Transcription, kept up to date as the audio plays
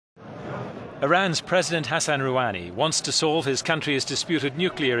Iran's President Hassan Rouhani wants to solve his country's disputed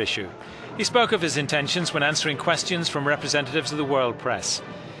nuclear issue. He spoke of his intentions when answering questions from representatives of the world press.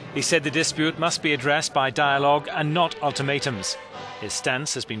 He said the dispute must be addressed by dialogue and not ultimatums. His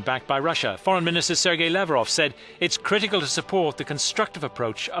stance has been backed by Russia. Foreign Minister Sergei Lavrov said it's critical to support the constructive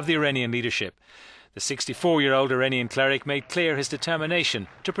approach of the Iranian leadership. The 64-year-old Iranian cleric made clear his determination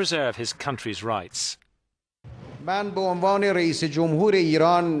to preserve his country's rights. من به عنوان رئیس جمهور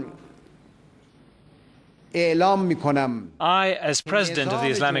ایران I, as President of the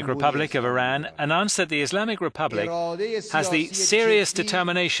Islamic Republic of Iran, announce that the Islamic Republic has the serious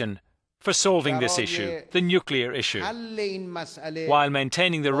determination for solving this issue, the nuclear issue, while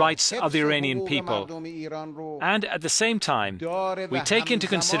maintaining the rights of the Iranian people. And at the same time, we take into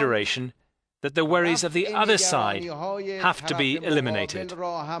consideration that the worries of the other side have to be eliminated.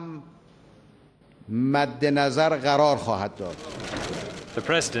 The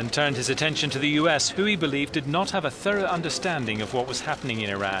President turned his attention to the US, who he believed did not have a thorough understanding of what was happening in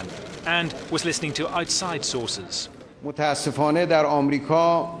Iran and was listening to outside sources. متاسفانه در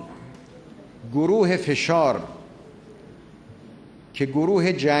آمریکا گروه فشار که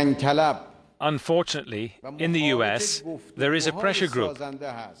گروه جنگ طلب Unfortunately, in the US, there is a pressure group,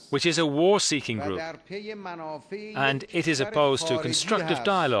 which is a war-seeking group, and it is opposed to constructive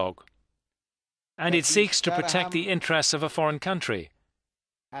dialogue, and it seeks to protect the interests of a foreign country.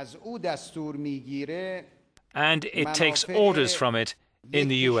 And it takes orders from it in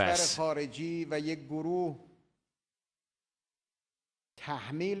the US.